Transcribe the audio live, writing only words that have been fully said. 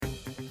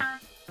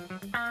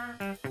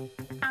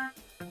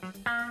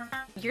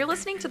You're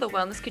listening to the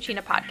Wellness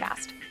Cucina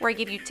podcast, where I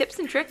give you tips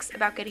and tricks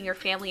about getting your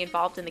family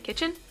involved in the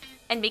kitchen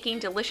and making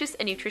delicious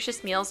and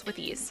nutritious meals with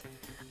ease.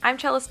 I'm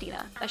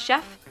Celestina, a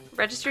chef,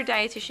 registered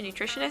dietitian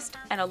nutritionist,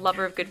 and a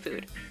lover of good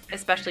food,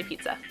 especially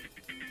pizza.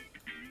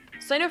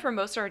 So I know for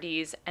most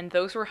RDs and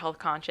those who are health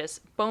conscious,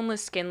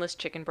 boneless, skinless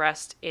chicken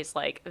breast is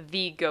like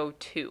the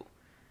go-to.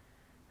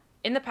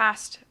 In the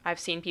past, I've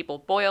seen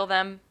people boil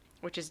them,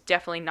 which is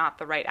definitely not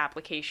the right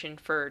application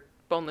for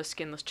boneless,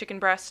 skinless chicken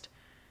breast.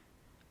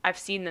 I've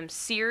seen them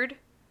seared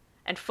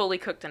and fully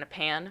cooked in a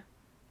pan,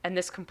 and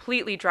this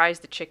completely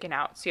dries the chicken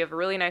out. So you have a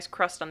really nice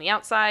crust on the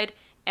outside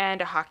and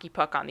a hockey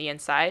puck on the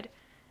inside.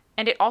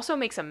 And it also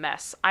makes a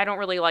mess. I don't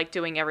really like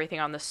doing everything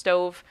on the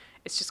stove.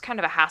 It's just kind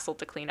of a hassle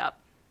to clean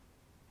up.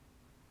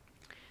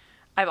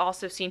 I've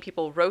also seen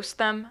people roast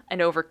them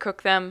and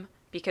overcook them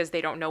because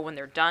they don't know when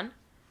they're done.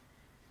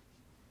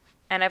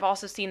 And I've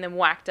also seen them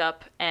whacked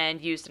up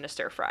and used in a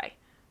stir fry,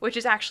 which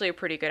is actually a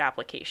pretty good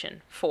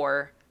application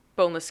for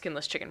boneless,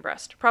 skinless chicken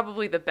breast.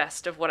 Probably the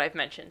best of what I've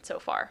mentioned so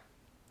far.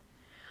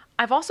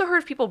 I've also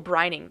heard of people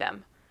brining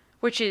them,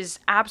 which is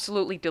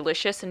absolutely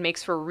delicious and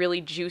makes for a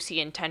really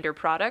juicy and tender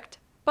product.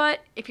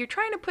 But if you're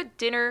trying to put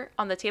dinner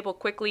on the table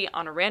quickly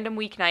on a random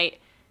weeknight,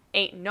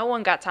 ain't no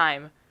one got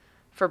time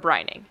for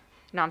brining.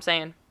 You know what I'm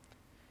saying?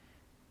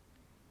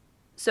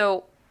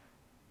 So,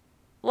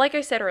 like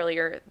I said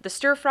earlier, the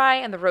stir fry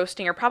and the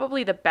roasting are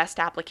probably the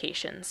best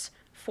applications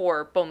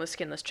for boneless,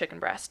 skinless chicken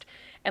breast.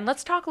 And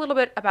let's talk a little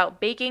bit about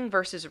baking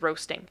versus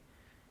roasting.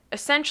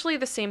 Essentially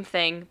the same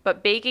thing,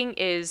 but baking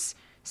is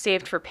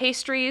saved for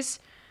pastries.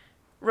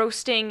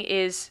 Roasting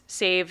is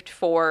saved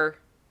for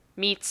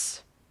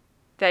meats,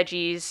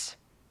 veggies,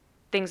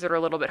 things that are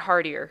a little bit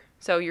heartier.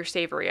 So your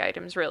savory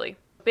items, really.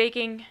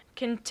 Baking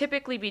can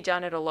typically be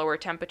done at a lower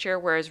temperature,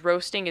 whereas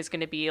roasting is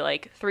going to be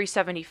like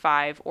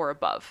 375 or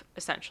above,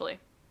 essentially.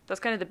 That's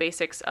kind of the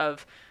basics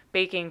of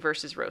baking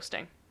versus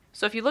roasting.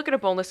 So if you look at a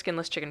boneless,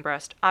 skinless chicken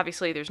breast,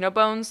 obviously there's no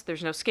bones,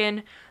 there's no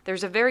skin,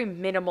 there's a very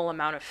minimal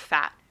amount of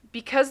fat.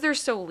 Because they're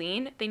so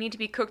lean, they need to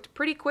be cooked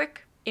pretty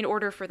quick in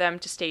order for them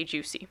to stay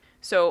juicy.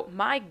 So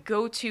my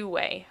go-to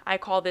way, I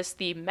call this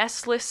the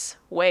messless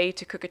way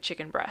to cook a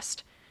chicken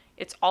breast.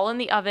 It's all in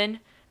the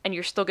oven, and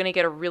you're still going to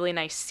get a really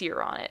nice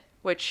sear on it,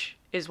 which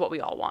is what we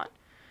all want.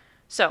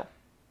 So,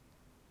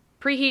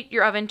 preheat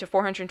your oven to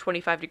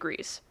 425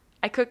 degrees.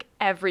 I cook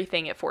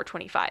everything at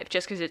 425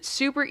 just because it's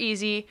super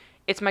easy.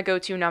 It's my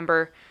go-to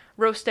number.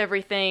 Roast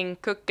everything,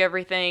 cook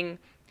everything,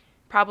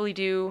 probably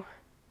do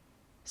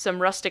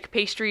some rustic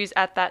pastries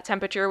at that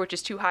temperature, which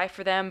is too high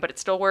for them, but it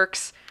still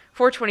works.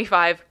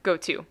 425,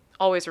 go-to.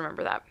 Always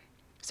remember that.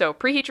 So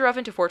preheat your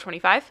oven to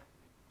 425.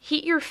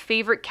 Heat your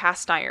favorite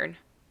cast iron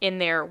in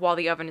there while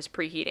the oven is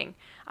preheating.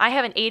 I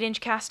have an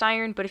 8-inch cast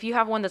iron, but if you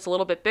have one that's a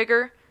little bit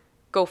bigger,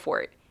 go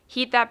for it.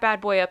 Heat that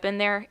bad boy up in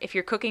there. If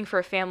you're cooking for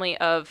a family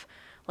of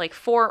like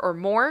 4 or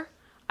more,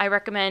 I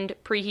recommend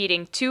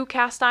preheating 2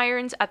 cast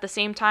irons at the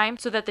same time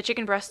so that the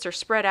chicken breasts are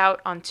spread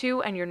out on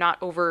 2 and you're not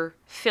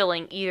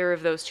overfilling either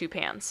of those 2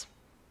 pans.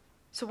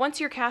 So once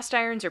your cast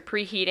irons are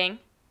preheating,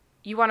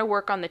 you want to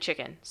work on the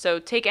chicken. So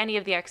take any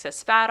of the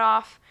excess fat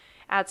off,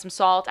 add some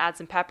salt, add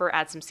some pepper,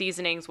 add some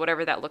seasonings,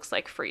 whatever that looks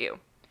like for you.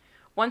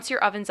 Once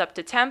your oven's up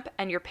to temp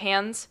and your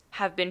pans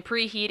have been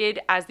preheated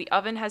as the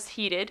oven has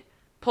heated,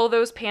 pull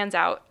those pans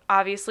out,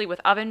 obviously with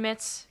oven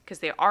mitts, because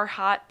they are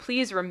hot.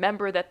 Please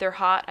remember that they're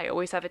hot. I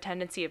always have a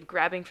tendency of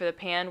grabbing for the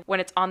pan when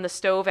it's on the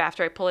stove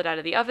after I pull it out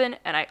of the oven,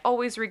 and I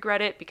always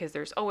regret it because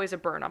there's always a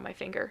burn on my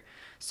finger.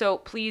 So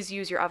please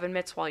use your oven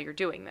mitts while you're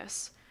doing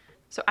this.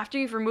 So after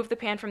you've removed the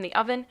pan from the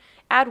oven,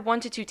 add 1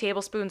 to 2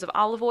 tablespoons of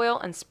olive oil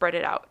and spread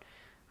it out.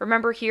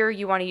 Remember here,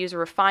 you want to use a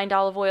refined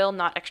olive oil,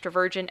 not extra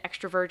virgin.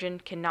 Extra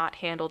virgin cannot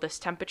handle this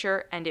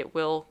temperature and it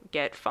will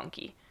get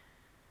funky.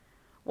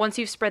 Once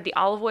you've spread the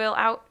olive oil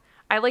out,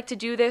 I like to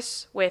do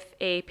this with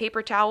a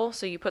paper towel.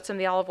 So you put some of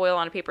the olive oil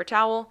on a paper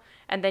towel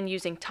and then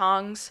using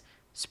tongs,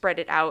 spread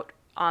it out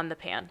on the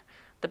pan.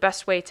 The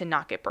best way to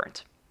not get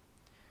burnt.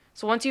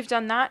 So once you've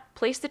done that,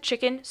 place the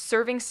chicken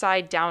serving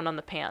side down on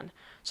the pan.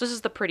 So this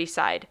is the pretty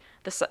side,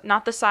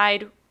 not the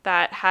side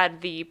that had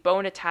the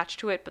bone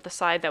attached to it, but the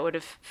side that would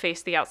have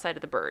faced the outside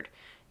of the bird.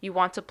 You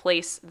want to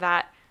place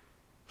that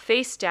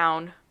face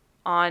down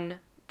on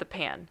the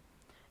pan,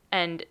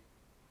 and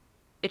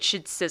it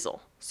should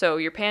sizzle. So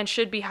your pan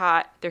should be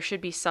hot, there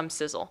should be some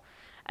sizzle.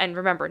 And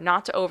remember,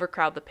 not to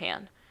overcrowd the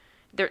pan.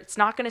 It's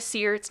not going to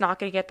sear, it's not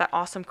going to get that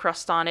awesome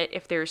crust on it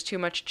if there's too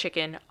much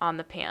chicken on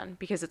the pan,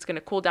 because it's going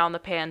to cool down the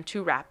pan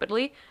too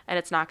rapidly, and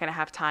it's not going to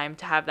have time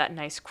to have that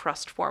nice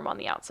crust form on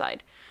the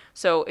outside.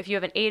 So if you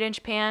have an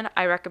 8-inch pan,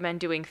 I recommend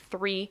doing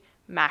 3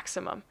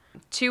 maximum.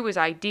 2 is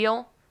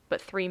ideal,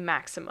 but 3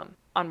 maximum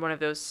on one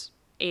of those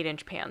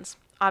 8-inch pans.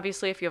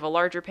 Obviously, if you have a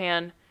larger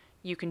pan,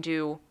 you can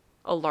do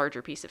a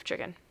larger piece of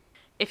chicken.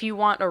 If you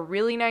want a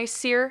really nice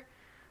sear,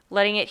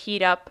 letting it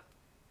heat up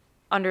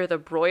under the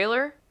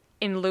broiler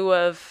in lieu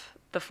of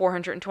the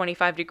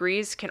 425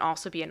 degrees can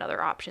also be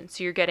another option.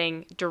 So you're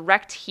getting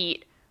direct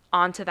heat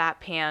onto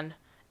that pan,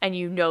 and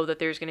you know that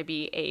there's going to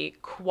be a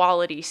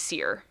quality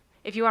sear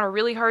If you want a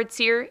really hard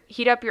sear,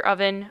 heat up your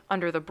oven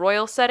under the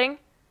broil setting,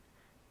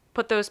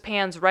 put those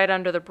pans right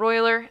under the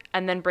broiler,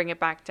 and then bring it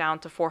back down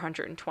to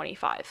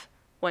 425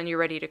 when you're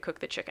ready to cook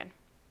the chicken.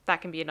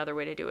 That can be another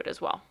way to do it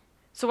as well.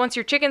 So once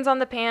your chicken's on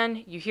the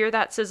pan, you hear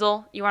that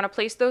sizzle, you want to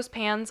place those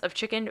pans of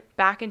chicken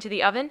back into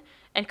the oven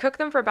and cook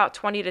them for about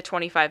 20 to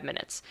 25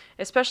 minutes,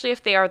 especially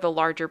if they are the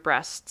larger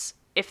breasts.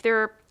 If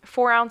they're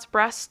 4-ounce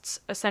breasts,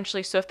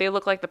 essentially, so if they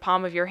look like the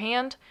palm of your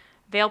hand,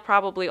 they'll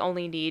probably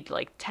only need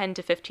like 10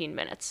 to 15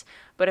 minutes.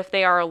 But if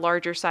they are a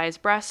larger size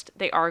breast,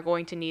 they are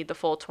going to need the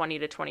full 20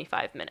 to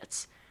 25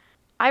 minutes.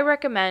 I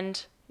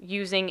recommend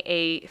using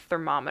a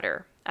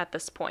thermometer at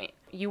this point.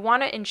 You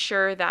want to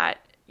ensure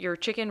that your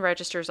chicken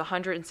registers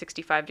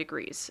 165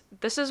 degrees.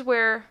 This is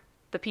where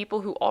the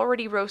people who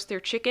already roast their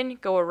chicken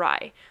go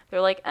awry.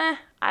 They're like,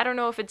 I don't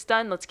know if it's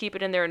done, let's keep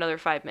it in there another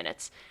 5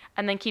 minutes.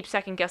 And then keep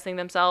second guessing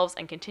themselves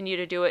and continue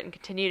to do it and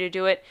continue to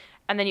do it.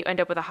 And then you end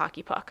up with a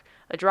hockey puck,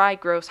 a dry,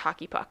 gross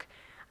hockey puck.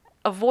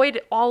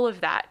 Avoid all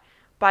of that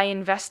by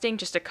investing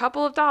just a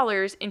couple of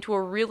dollars into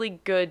a really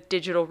good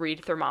digital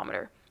read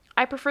thermometer.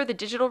 I prefer the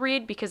digital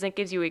read because it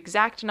gives you an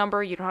exact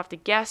number. You don't have to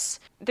guess.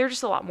 They're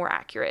just a lot more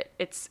accurate.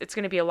 It's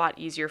going to be a lot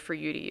easier for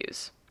you to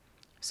use.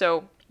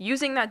 So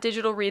using that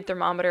digital read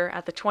thermometer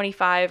at the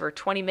 25 or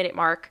 20 minute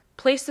mark,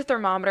 place the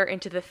thermometer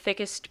into the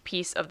thickest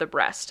piece of the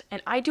breast.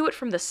 And I do it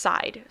from the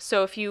side.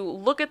 So if you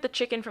look at the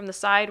chicken from the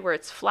side where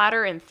it's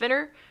flatter and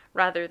thinner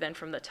rather than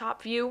from the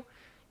top view,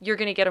 you're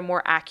going to get a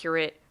more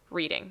accurate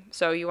reading.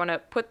 So you want to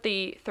put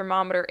the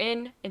thermometer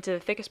into the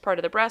thickest part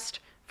of the breast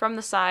from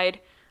the side,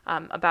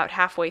 about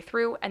halfway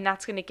through, and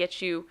that's going to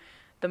get you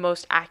the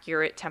most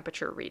accurate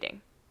temperature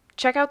reading.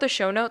 Check out the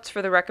show notes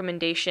for the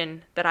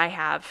recommendation that I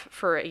have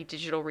for a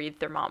digital read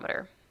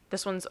thermometer.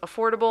 This one's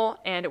affordable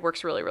and it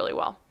works really, really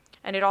well.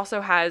 And it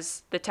also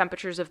has the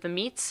temperatures of the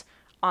meats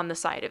on the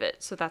side of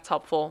it, so that's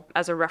helpful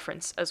as a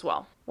reference as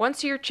well.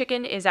 Once your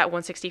chicken is at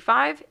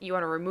 165, you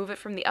want to remove it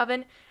from the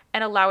oven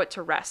and allow it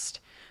to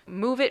rest.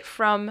 Move it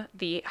from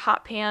the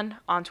hot pan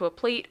onto a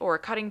plate or a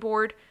cutting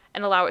board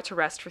and allow it to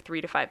rest for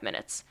 3 to 5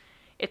 minutes.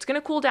 It's going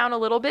to cool down a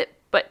little bit,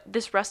 but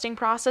this resting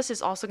process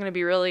is also going to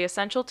be really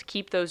essential to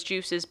keep those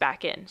juices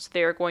back in. So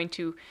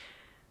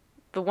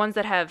the ones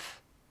that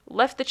have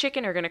left the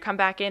chicken are going to come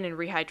back in and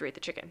rehydrate the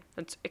chicken.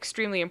 That's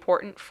extremely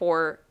important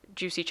for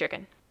juicy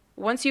chicken.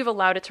 Once you've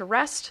allowed it to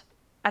rest,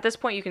 at this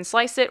point you can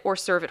slice it or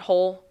serve it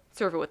whole,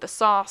 serve it with the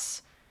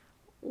sauce,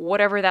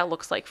 whatever that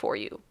looks like for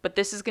you. But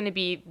this is going to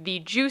be the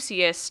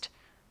juiciest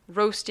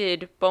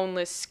roasted,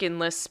 boneless,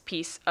 skinless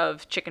piece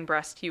of chicken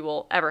breast you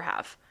will ever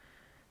have.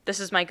 This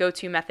is my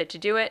go-to method to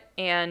do it,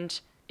 and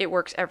it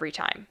works every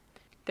time.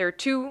 There are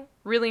 2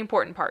 really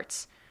important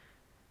parts.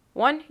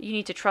 1, you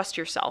need to trust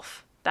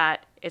yourself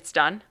that it's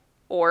done,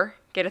 or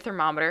get a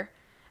thermometer.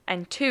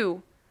 And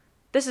 2,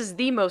 this is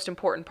the most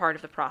important part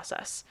of the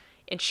process,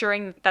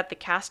 ensuring that the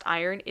cast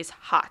iron is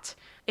hot.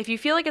 If you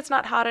feel like it's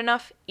not hot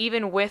enough,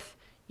 even with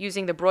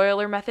using the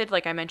broiler method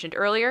like I mentioned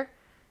earlier,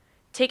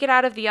 take it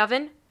out of the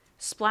oven,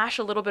 splash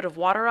a little bit of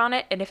water on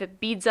it, and if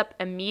it beads up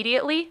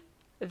immediately,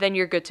 then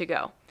you're good to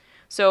go.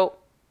 So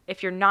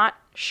if you're not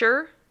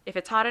sure if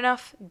it's hot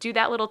enough, do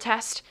that little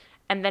test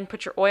and then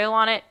put your oil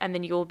on it, and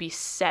then you will be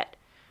set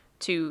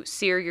to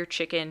sear your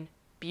chicken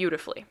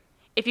beautifully.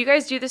 If you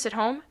guys do this at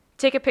home,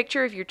 take a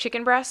picture of your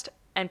chicken breast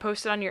and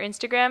post it on your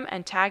Instagram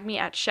and tag me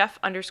at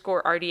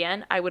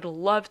chef_RDN. I would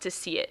love to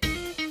see it.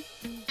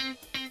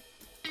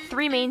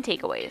 3 main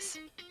takeaways.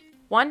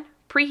 1,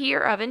 preheat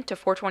your oven to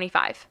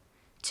 425.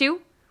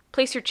 2,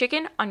 place your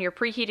chicken on your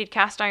preheated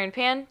cast iron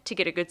pan to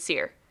get a good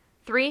sear.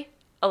 3,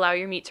 allow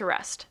your meat to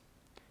rest.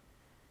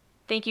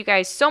 Thank you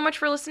guys so much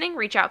for listening.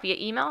 Reach out via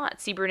email at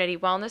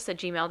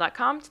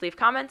cbrunettywellness@gmail.com to leave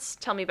comments,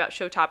 tell me about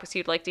show topics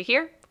you'd like to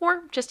hear,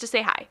 or just to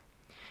say hi.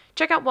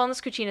 Check out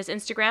Wellness Cucina's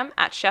Instagram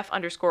at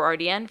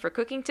chef_RDN for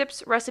cooking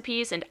tips,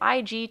 recipes, and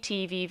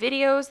IGTV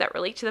videos that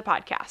relate to the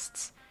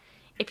podcasts.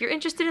 If you're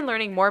interested in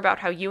learning more about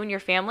how you and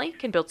your family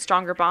can build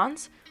stronger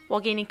bonds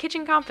while gaining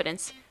kitchen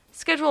confidence,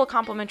 schedule a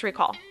complimentary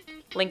call.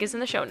 Link is in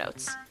the show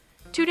notes.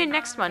 Tune in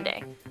next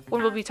Monday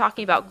when we'll be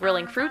talking about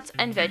grilling fruits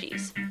and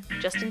veggies,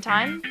 just in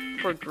time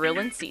for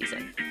grillin'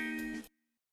 season.